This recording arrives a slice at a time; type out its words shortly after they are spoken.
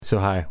So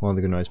hi, One of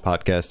the Good Noise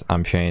podcast.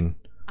 I'm Shane,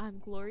 I'm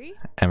Glory.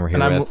 and we're here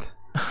And I'm with.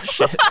 oh,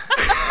 shit.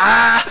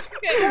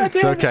 Okay,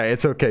 It's okay.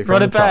 It's okay. Run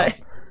From it the top.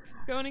 back.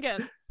 going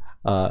again.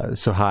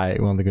 So hi,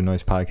 One of the Good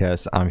Noise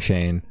podcast. I'm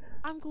Shane,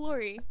 I'm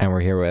Glory. and we're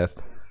here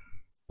with,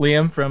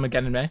 Liam from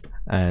Again in May.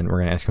 and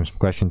we're gonna ask him some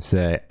questions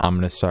today. I'm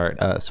gonna start.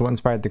 So what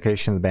inspired the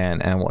creation of the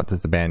band, and what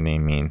does the band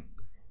name mean?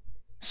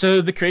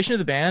 So the creation of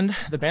the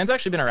band's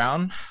actually been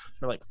around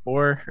for like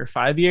 4 or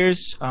 5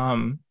 years.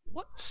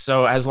 What?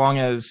 So as long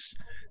as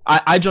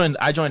I joined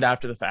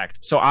after the fact.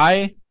 So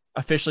I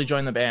officially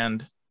joined the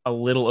band a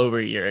little over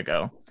a year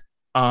ago.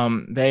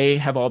 They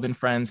have all been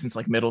friends since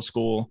like middle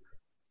school.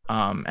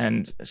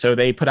 And so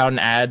they put out an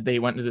ad. They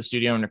went to the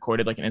studio and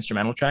recorded like an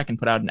instrumental track and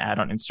put out an ad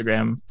on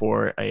Instagram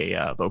for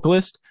a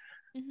vocalist.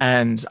 Mhm.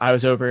 And I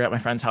was over at my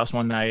friend's house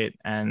one night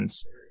and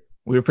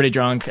we were pretty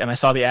drunk and I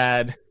saw the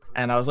ad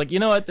and I was like, you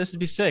know what, this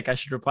would be sick. I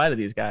should reply to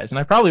these guys. And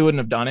I probably wouldn't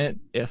have done it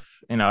if,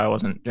 I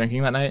wasn't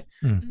drinking that night.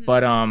 Mhm.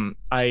 But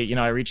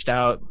I reached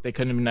out. They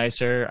couldn't have been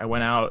nicer. I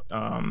went out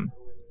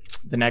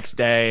the next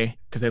day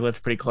because they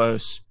lived pretty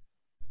close.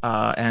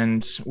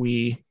 And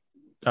we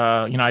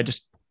I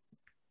just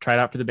tried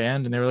out for the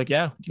band and they were like,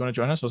 yeah, do you want to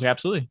join us? I was like,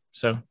 absolutely.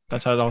 So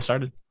that's how it all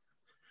started.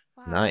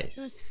 Wow, Nice.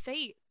 It was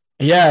fate.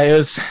 Yeah, it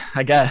was,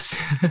 I guess.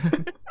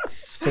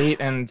 It's fate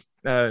and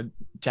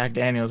Jack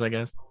Daniels, I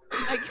guess.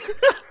 I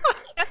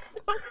guess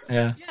so.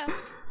 Yeah. Yeah.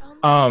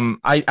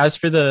 I as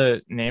for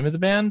the name of the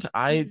band,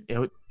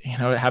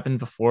 it happened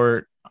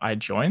before I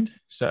joined.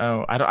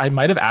 So I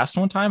might have asked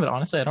one time, but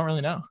honestly, I don't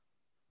really know.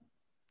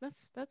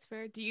 That's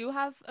fair. Do you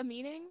have a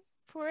meaning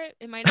for it?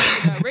 It might not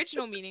be the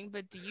original meaning,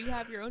 but do you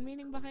have your own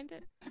meaning behind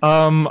it?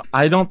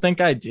 I don't think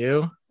I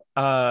do.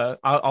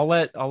 I'll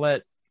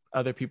let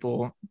other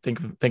people think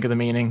of the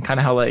meaning. Kind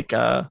of how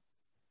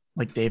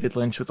like David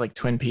Lynch with like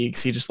Twin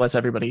Peaks. He just lets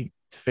everybody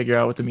figure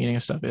out what the meaning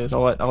of stuff is.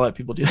 I'll let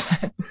people do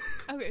that.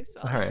 Okay, so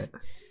All right.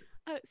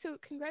 So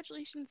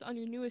congratulations on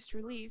your newest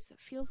release.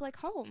 Feels Like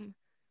Home.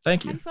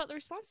 Thank How do you. you felt the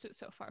response to it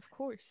so far? Of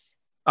course.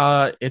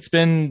 It's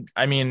been.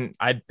 I mean,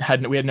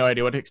 we had no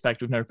idea what to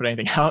expect. We've never put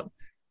anything out.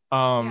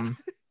 My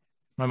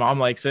mom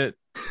likes it.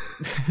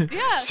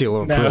 Yeah.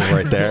 Seal of No. approval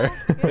right there.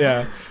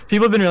 Yeah,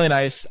 people have been really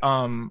nice.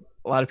 A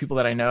lot of people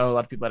that I know, a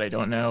lot of people that I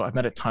don't know. I've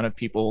met a ton of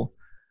people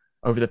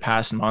over the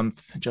past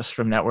month just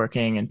from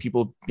networking and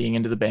people being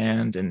into the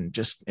band and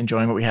just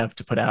enjoying what we have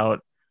to put out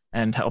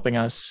and helping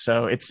us.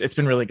 So it's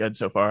been really good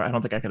so far. I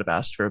don't think I could have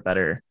asked for a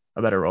better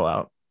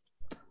rollout.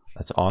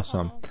 That's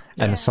awesome. Oh,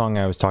 And yeah. the song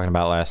I was talking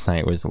about last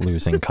night was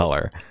 "Losing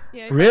Color."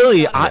 Yeah,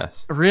 Really,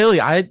 Yes.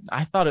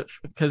 I thought it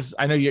because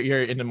I know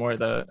you're into more of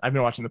the. I've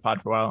been watching the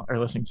pod for a while or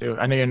listening to.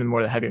 I know you're into more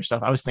of the heavier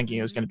stuff. I was thinking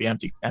it was going to be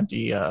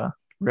empty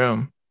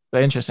room.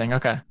 But interesting.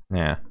 Okay.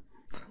 Yeah,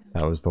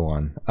 that was the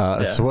one.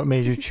 Yeah. So what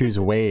made you choose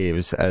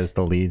 "Waves" as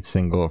the lead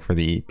single for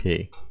the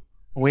EP?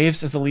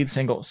 Waves is the lead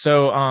single.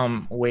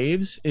 So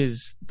Waves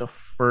is the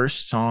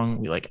first song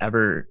we like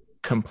ever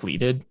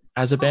completed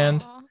as a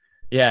band. Aw.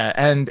 Yeah,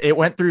 and it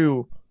went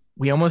through.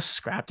 We almost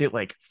scrapped it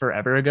like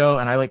forever ago,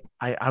 and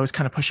I was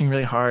kind of pushing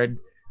really hard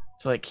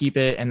to like keep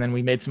it, and then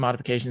we made some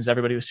modifications.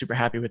 Everybody was super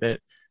happy with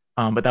it,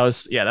 but that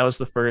was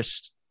the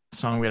first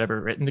song we had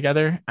ever written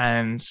together,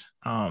 and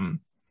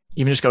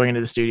even just going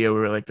into the studio,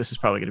 we were like, this is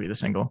probably going to be the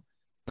single.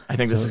 I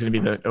think this So- is going to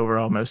be the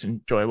overall most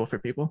enjoyable for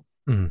people.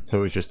 So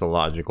it was just a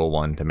logical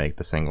one to make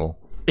the single.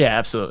 Yeah,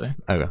 absolutely.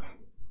 Okay.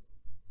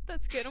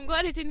 That's good. I'm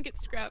glad it didn't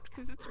get scrapped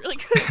because it's really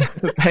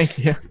good. Thank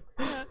you.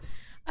 Yeah.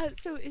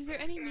 So is there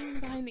any meaning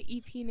behind the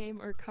EP name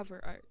or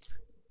cover art?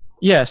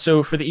 Yeah,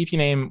 so for the EP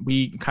name,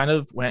 we kind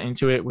of went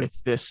into it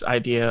with this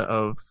idea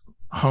of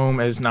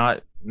home as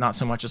not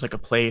so much as like a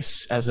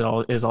place as it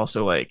all is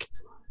also like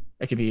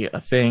it could be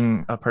a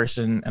thing, a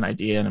person, an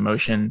idea, an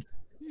emotion.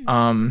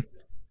 And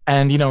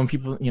when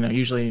people,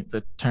 usually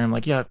the term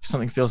like, yeah, if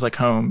something feels like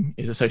home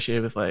is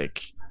associated with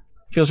like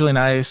feels really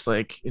nice,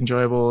 like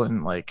enjoyable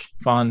and like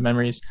fond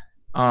memories.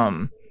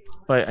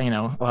 But a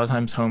lot of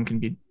times home can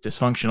be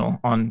dysfunctional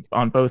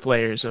on both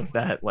layers of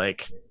that,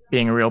 like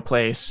being a real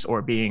place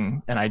or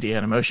being an idea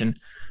and emotion.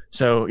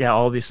 So yeah,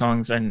 all of these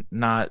songs are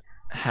not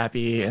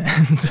happy and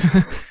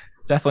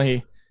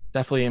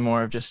definitely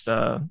more of just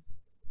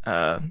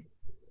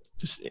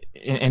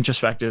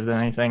introspective than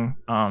anything.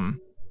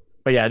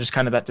 But yeah, just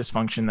kind of that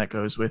dysfunction that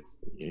goes with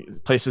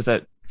places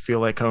that feel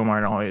like home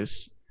aren't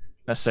always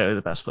necessarily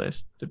the best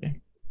place to be.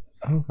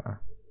 Okay.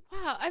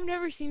 Wow, I've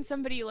never seen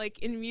somebody like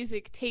in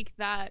music take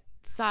that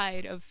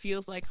side of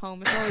feels like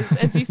home. It's always,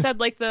 as you said,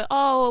 like the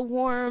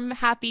warm,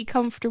 happy,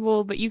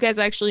 comfortable, but you guys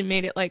actually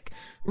made it like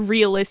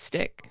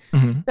realistic.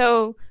 Mhm.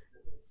 So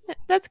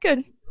that's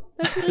good.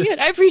 That's really good.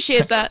 I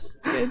appreciate that.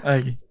 It's good.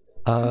 Okay.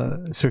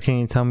 So can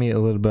you tell me a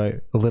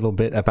little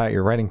bit about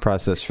your writing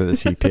process for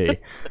this EP?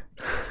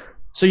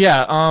 So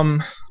yeah,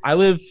 I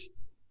live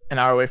an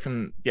hour away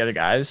from the other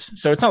guys,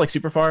 so it's not like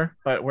super far,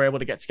 but we're able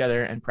to get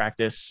together and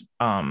practice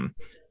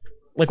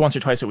like once or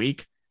twice a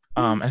week,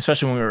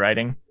 especially when we were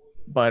writing.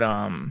 But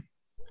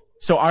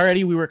so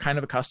already we were kind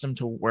of accustomed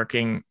to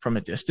working from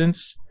a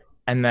distance,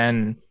 and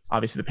then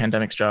obviously the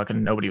pandemic struck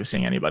and nobody was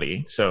seeing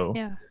anybody. So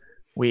Yeah.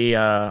 we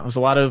it was a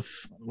lot of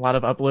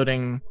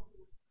uploading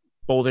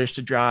boulders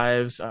to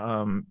drives,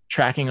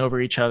 tracking over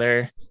each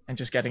other, and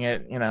just getting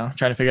it,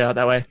 trying to figure it out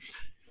that way.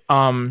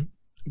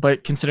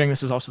 But considering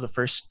this is also the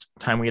first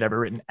time we had ever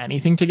written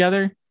anything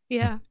together,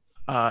 Yeah.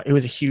 it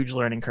was a huge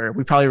learning curve.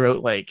 We probably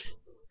wrote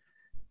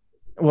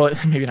well,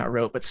 maybe not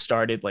wrote, but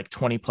started like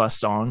 20 plus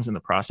songs in the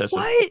process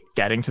of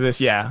getting to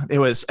this. Yeah, it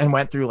was, and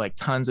went through like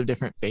tons of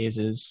different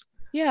phases.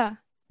 Yeah.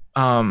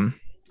 And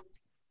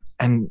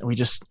we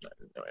just,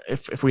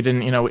 if we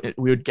didn't,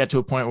 we would get to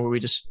a point where we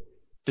just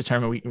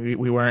determined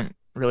we weren't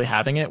really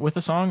having it with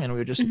a song, and we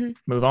would just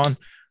move on.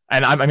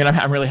 And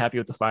I'm really happy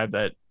with the 5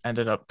 that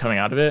ended up coming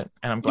out of it,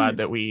 and I'm glad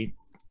that we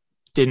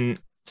didn't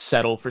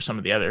settle for some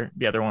of the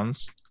other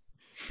ones.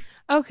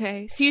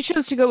 Okay, so you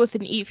chose to go with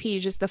an EP,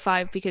 just the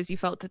 5, because you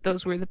felt that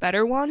those were the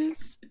better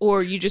ones,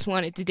 or you just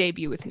wanted to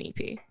debut with an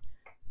EP?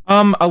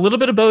 A little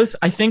bit of both.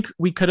 I think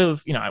we could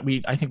have,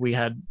 I think we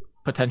had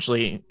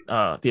potentially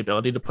the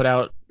ability to put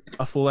out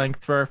a full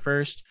length for our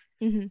first,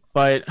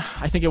 but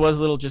I think it was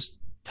a little just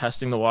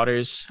testing the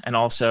waters, and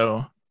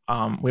also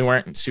we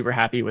weren't super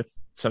happy with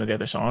some of the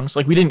other songs.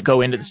 Like, we didn't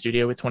go into the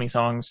studio with 20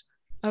 songs.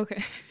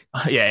 Okay.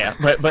 Yeah.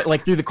 But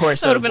like through the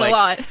course that would have been a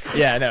lot.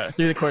 Yeah, no,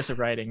 through the course of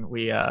writing,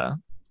 we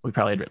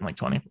probably had written like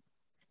 20.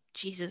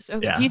 Jesus.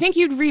 Okay. Yeah. Do you think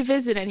you'd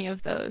revisit any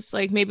of those?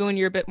 Like maybe when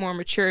you're a bit more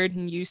matured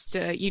and you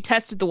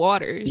tested the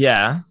waters?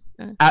 Yeah.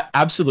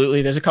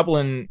 Absolutely. There's a couple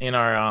in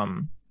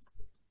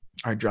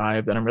our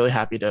drive that I'm really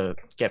happy to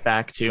get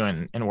back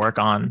to and work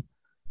on.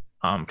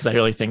 Because I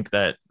really think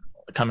that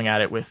coming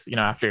at it with,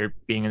 after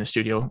being in the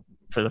studio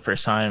for the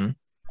first time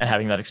and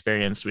having that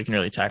experience, we can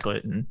really tackle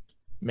it and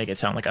make it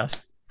sound like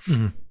us.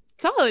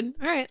 Solid.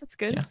 All right. That's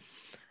good.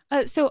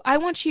 Yeah. So I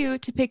want you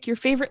to pick your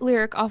favorite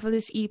lyric off of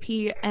this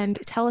EP and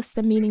tell us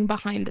the meaning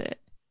behind it.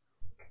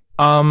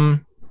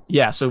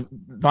 Yeah. So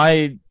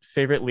my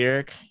favorite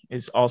lyric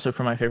is also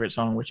from my favorite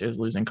song, which is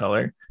 "Losing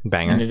Color."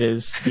 Banger. And it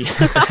is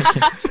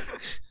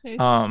Nice.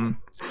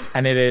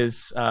 and it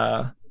is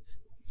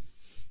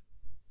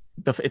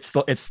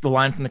it's the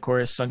line from the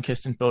chorus: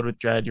 "Sun-kissed and filled with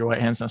dread, your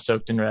white hands now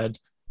soaked in red.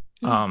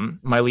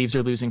 My leaves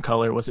are losing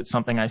color. Was it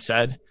something I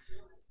said?"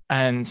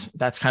 And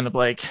that's kind of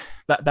like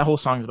that whole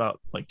song is about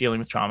like dealing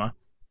with trauma,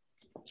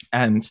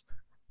 and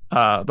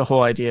the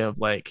whole idea of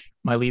like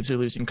my leaves are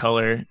losing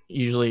color.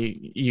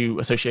 Usually you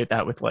associate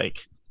that with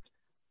like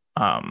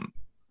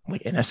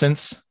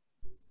innocence,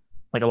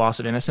 like a loss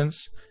of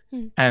innocence,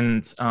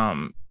 and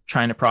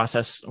trying to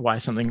process why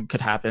something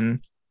could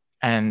happen,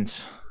 and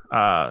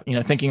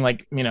thinking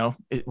like,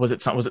 was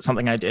it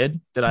something I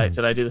did? Did I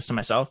do this to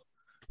myself?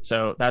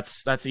 So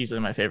that's easily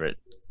my favorite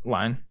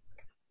line.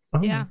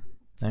 Oh, Yeah.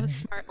 So a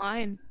nice. smart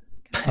line.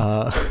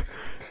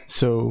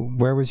 So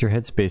where was your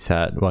headspace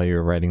at while you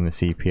were writing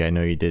this EP? I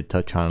know you did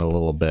touch on it a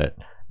little bit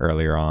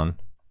earlier on.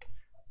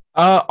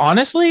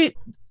 Honestly,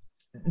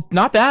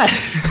 not bad.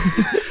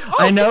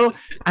 I know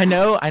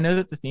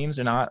that the themes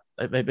are not,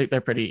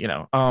 they're pretty,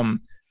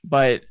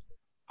 but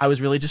I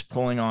was really just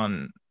pulling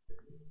on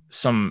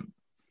some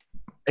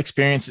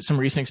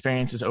recent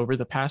experiences over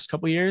the past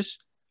couple years.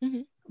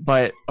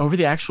 But over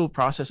the actual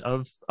process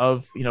of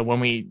when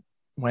we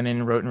went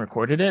in, wrote and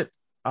recorded it,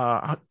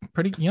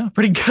 pretty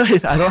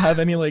good. I don't have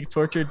any like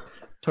tortured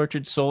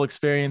soul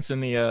experience in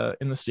the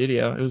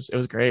studio. It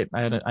was great.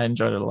 I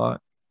enjoyed it a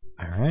lot.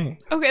 All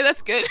right. Okay,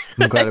 that's good.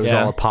 I'm glad it was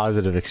Yeah. all a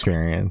positive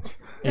experience.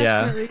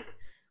 Definitely.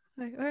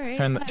 Like, all right.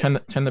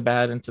 Turn the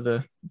bad into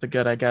the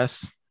good, I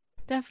guess.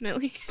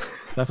 Definitely.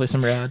 Definitely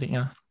some reality.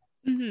 Yeah.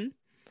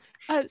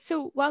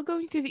 So while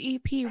going through the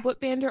EP,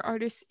 what band or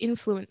artist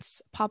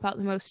influence pop out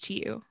the most to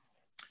you,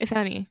 if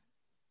any?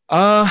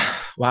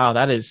 Wow,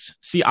 that is.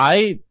 See,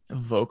 I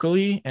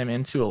vocally am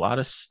into a lot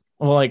of,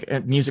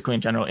 musically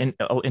in general,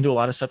 into a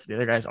lot of stuff that the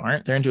other guys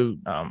aren't. They're into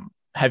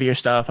heavier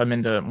stuff. I'm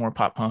into more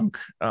pop punk.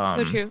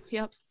 So true.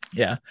 Yep.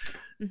 Yeah.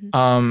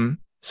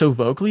 So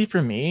vocally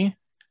for me,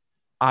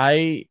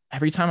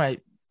 every time I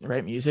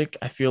write music,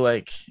 I feel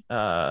like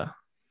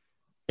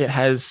it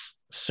has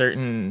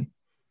certain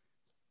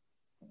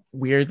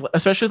weird,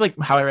 especially like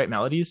how I write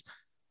melodies.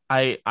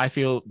 I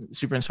feel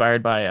super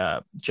inspired by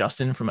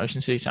Justin from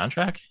Ocean City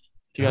Soundtrack.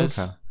 Do you guys?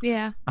 Okay.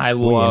 Yeah.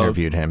 We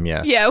interviewed him.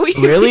 Yes. Yeah. We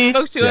Really?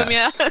 spoke to him.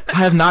 Yeah. I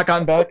have not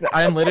gotten back.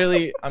 I'm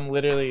literally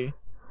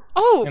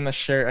Oh. in the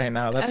shirt right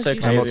now. That's As so you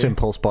I crazy. almost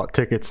impulse bought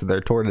tickets to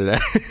their tour today.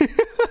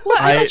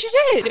 What? I thought you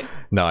did.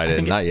 No, I didn't.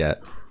 think Not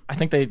yet. I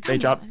think they Come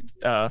dropped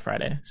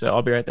Friday, so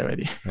I'll be right there with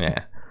you.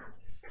 Yeah.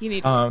 You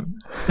need.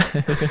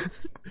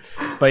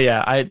 But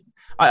yeah,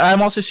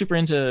 I'm also super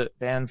into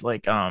bands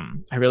like I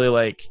really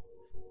like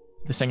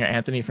the singer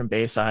Anthony from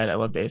Bayside. I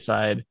love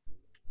Bayside.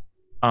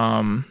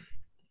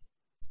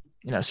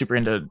 Super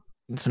into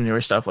some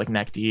newer stuff like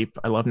Neck Deep.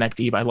 I love Neck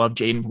Deep. I love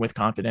Jaden with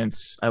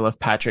Confidence. I love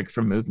Patrick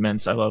from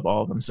Movements. I love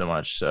all of them so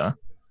much. So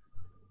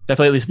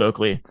definitely, at least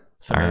vocally,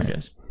 some of those Alright.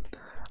 guys.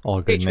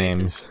 All good Great choices.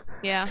 names.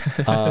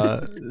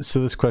 Yeah.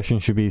 So this question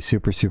should be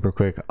super, super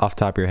quick. Off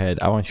the top of your head,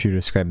 I want you to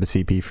describe the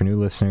CP for new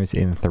listeners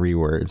in 3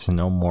 words.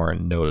 No more,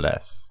 no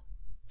less.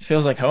 It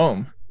feels like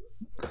home.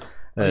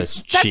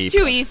 That's That's cheap.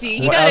 too easy.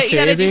 You What gotta else you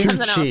gotta do too easy?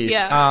 something else. Cheap.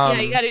 Yeah.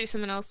 You gotta do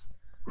something else.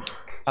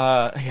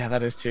 Yeah,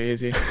 that is too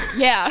easy.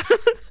 Yeah.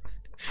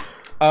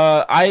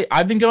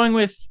 I've been going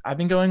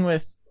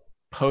with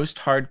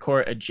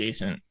post-hardcore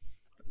adjacent.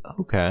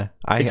 Okay.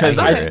 Because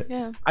I I- hear it.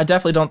 Yeah. I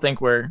definitely don't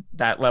think we're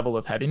that level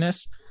of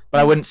heaviness,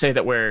 but I wouldn't say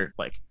that we're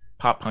like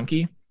pop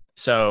punky.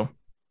 So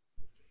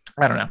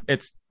I don't know.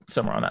 It's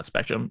somewhere on that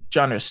spectrum.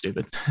 Genre is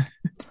stupid.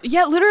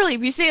 Yeah, literally,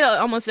 we say that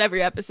almost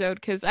every episode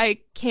because I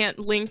can't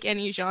link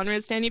any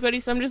genres to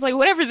anybody, so I'm just like,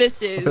 whatever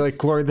this is. I'll be like,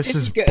 Glory, this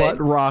is good. butt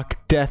rock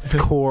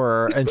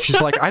deathcore, and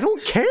she's like, I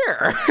don't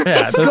care.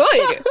 Yeah, It's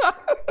good.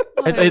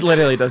 it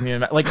literally doesn't even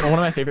matter. Like one of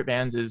my favorite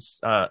bands is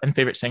and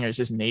favorite singers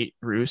is Nate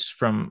Roos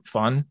from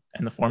Fun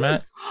and the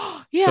Format.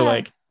 Yeah.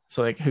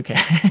 So like who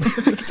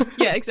cares?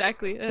 Yeah,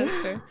 exactly.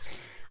 That's fair.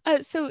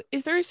 So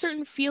is there a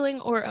certain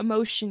feeling or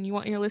emotion you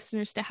want your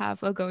listeners to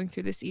have while going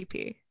through this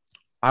EP?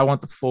 I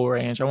want the full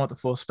range. I want the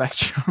full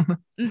spectrum.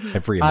 Mhm.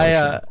 Every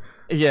emotion.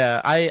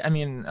 I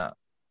mean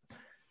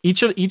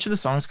each of the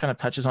songs kind of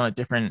touches on a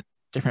different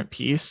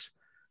piece.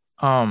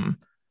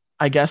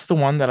 I guess the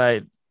one that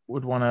I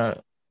would want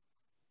to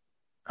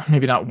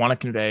maybe not want to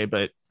convey,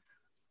 but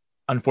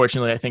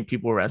unfortunately I think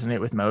people will resonate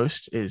with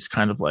most is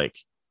kind of like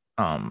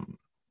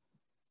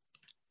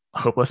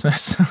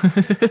hopelessness.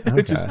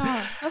 which is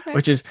Oh, okay.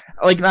 which is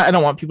like I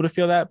don't want people to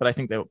feel that, but I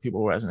think that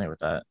people will resonate with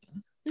that.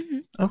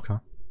 Mhm. Okay.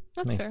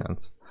 That's Makes fair.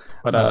 sense.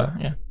 But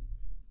yeah.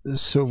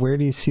 So where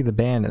do you see the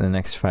band in the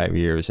next 5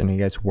 years? And are you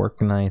guys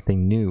working on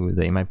anything new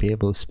that you might be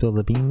able to spill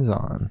the beans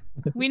on?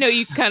 We know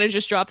you kind of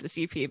just dropped the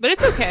CP, but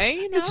it's okay.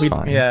 You know. It's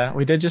fine.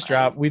 We did just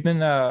drop. We've been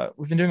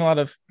doing a lot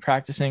of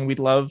practicing. We'd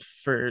love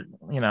for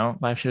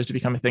live shows to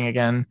become a thing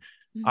again.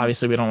 Mhm.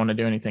 Obviously we don't want to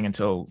do anything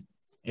until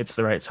it's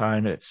the right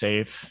time and it's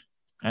safe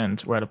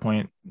and we're at a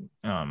point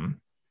in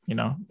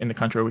the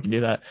country where we can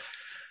do that.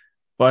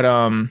 But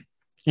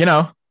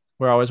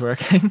we're always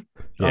working.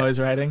 Yeah. Always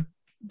writing,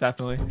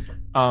 definitely.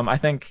 I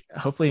think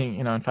hopefully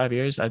in 5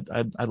 years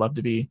I'd love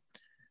to be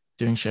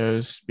doing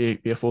shows, be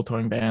a full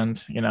touring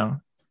band.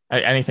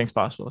 Anything's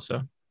possible,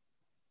 so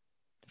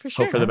For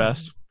sure. hope for the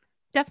best.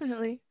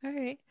 Definitely. All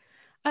right.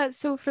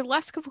 So for the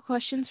last couple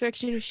questions, we're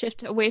actually going to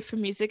shift away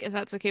from music, if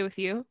that's okay with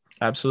you.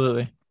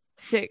 Absolutely.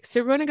 Sick.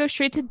 So we're going to go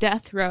straight to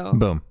Death Row.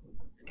 Boom.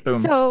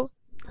 Boom. So,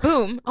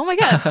 boom. Oh my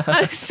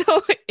God.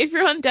 So if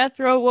you're on death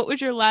row, what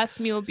would your last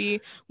meal be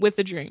with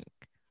a drink?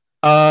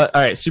 All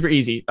right, super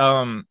easy.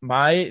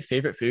 My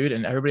favorite food,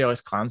 and everybody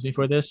always clowns me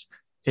for this,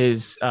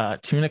 is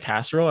tuna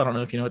casserole. I don't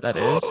know if you know what that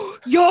is.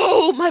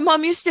 Yo, my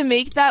mom used to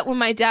make that when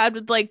my dad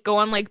would like go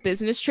on like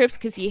business trips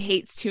because he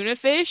hates tuna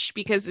fish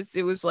because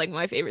it was like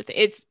my favorite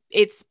thing.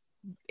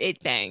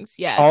 It bangs.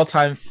 Yeah.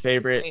 All-time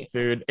favorite great.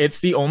 food. It's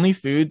the only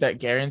food that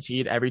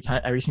guaranteed every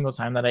single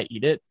time that I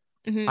eat it,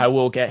 Mhm. I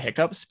will get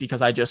hiccups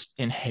because I just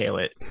inhale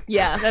it.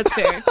 Yeah, that's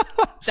fair.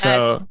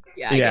 So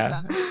I get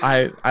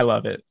that. I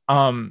love it.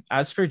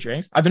 As for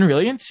drinks, I've been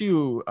really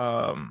into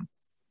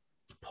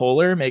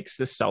Polar makes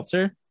this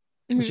seltzer,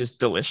 which Mhm. is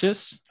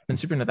delicious. I've been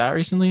super into that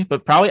recently,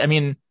 but probably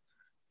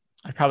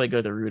I'd probably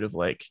go the route of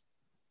like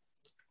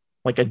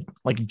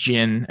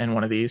gin and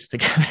one of these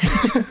together.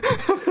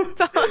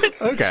 Solid.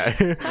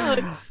 Okay.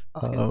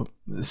 Solid.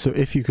 So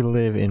if you could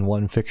live in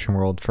one fiction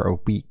world for a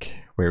week,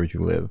 where would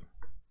you live?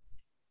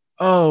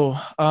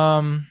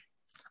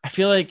 I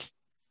feel like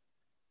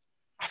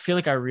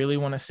I really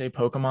want to say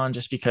Pokemon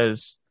just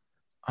because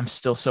I'm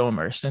still so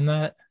immersed in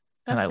that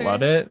and That's I fair.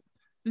 love it.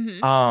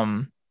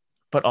 Mhm.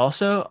 But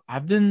also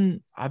I've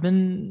been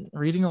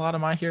reading a lot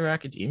of My Hero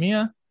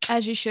Academia,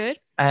 As you should.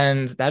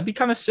 and that'd be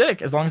kind of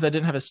sick as long as I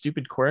didn't have a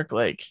stupid quirk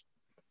like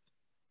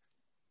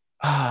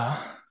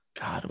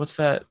God, what's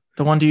that?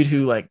 The one dude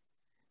who like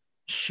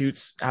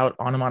shoots out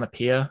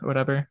onomatopoeia or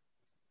whatever.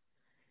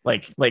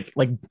 Like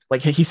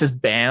he says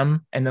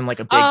 "bam" and then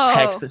like a big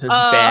text that says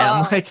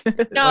 "bam." Like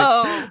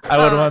No. I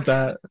would want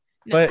that.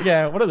 No. But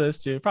yeah, one of those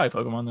two. Probably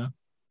Pokemon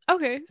though.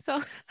 Okay,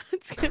 so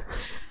that's good.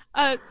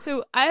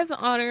 So I have the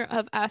honor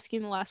of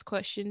asking the last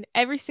question.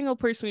 Every single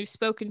person we've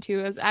spoken to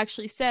has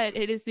actually said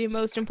it is the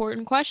most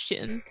important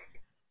question.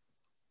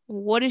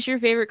 What is your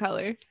favorite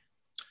color?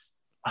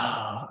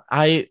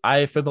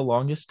 I for the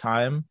longest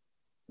time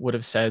would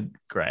have said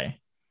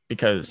gray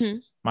because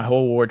Mhm. my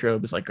whole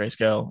wardrobe is like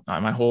grayscale.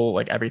 My whole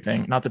like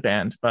everything, not the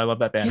band, but I love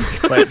that band.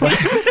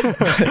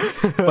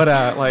 but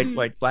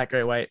like black,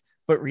 gray, white.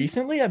 But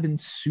recently I've been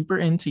super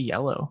into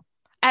yellow.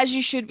 As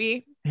you should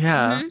be.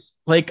 Yeah. Mhm.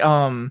 Like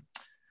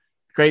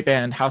great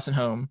band, House and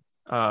Home,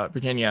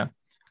 Virginia,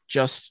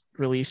 just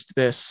released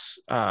this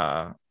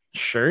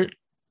shirt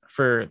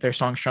for their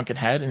song Shrunken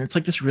Head, and it's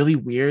like this really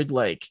weird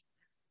like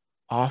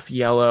off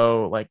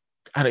yellow, like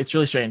it's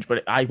really strange,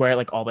 but I wear it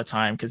like all the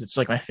time because it's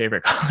like my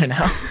favorite color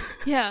now.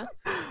 Yeah.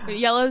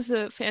 Yellow's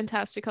a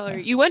fantastic color.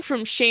 You went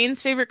from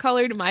Shane's favorite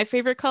color to my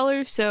favorite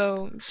color,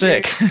 so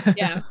Sick.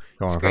 Yeah.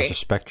 Going across great. the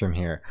spectrum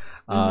here.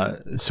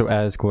 So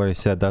as Gloria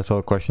said, that's all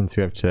the questions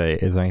we have today.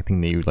 Is there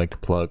anything that you'd like to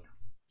plug?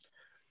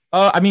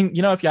 I mean,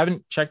 if you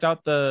haven't checked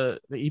out the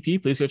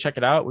EP, please go check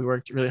it out. We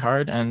worked really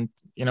hard and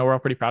we're all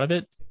pretty proud of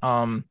it.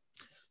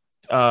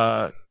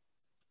 Kevin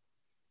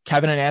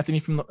and Anthony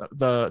from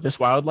the This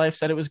Wildlife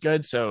said it was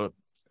good, so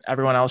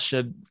everyone else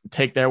should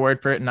take their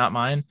word for it and not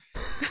mine.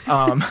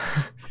 Yeah,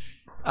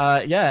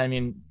 I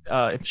mean,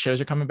 if shows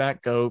are coming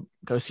back, go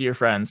see your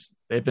friends.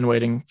 They've been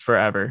waiting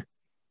forever.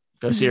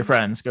 Go see your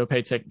friends. Go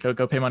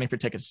pay money for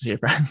tickets to see your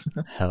friends.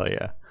 Hell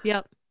yeah.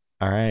 Yep.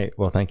 All right.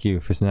 Well, thank you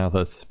for sitting out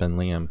with us. It's been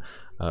Liam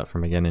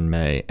from Again in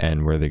May,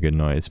 and we're the Good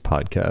Noise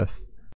podcast.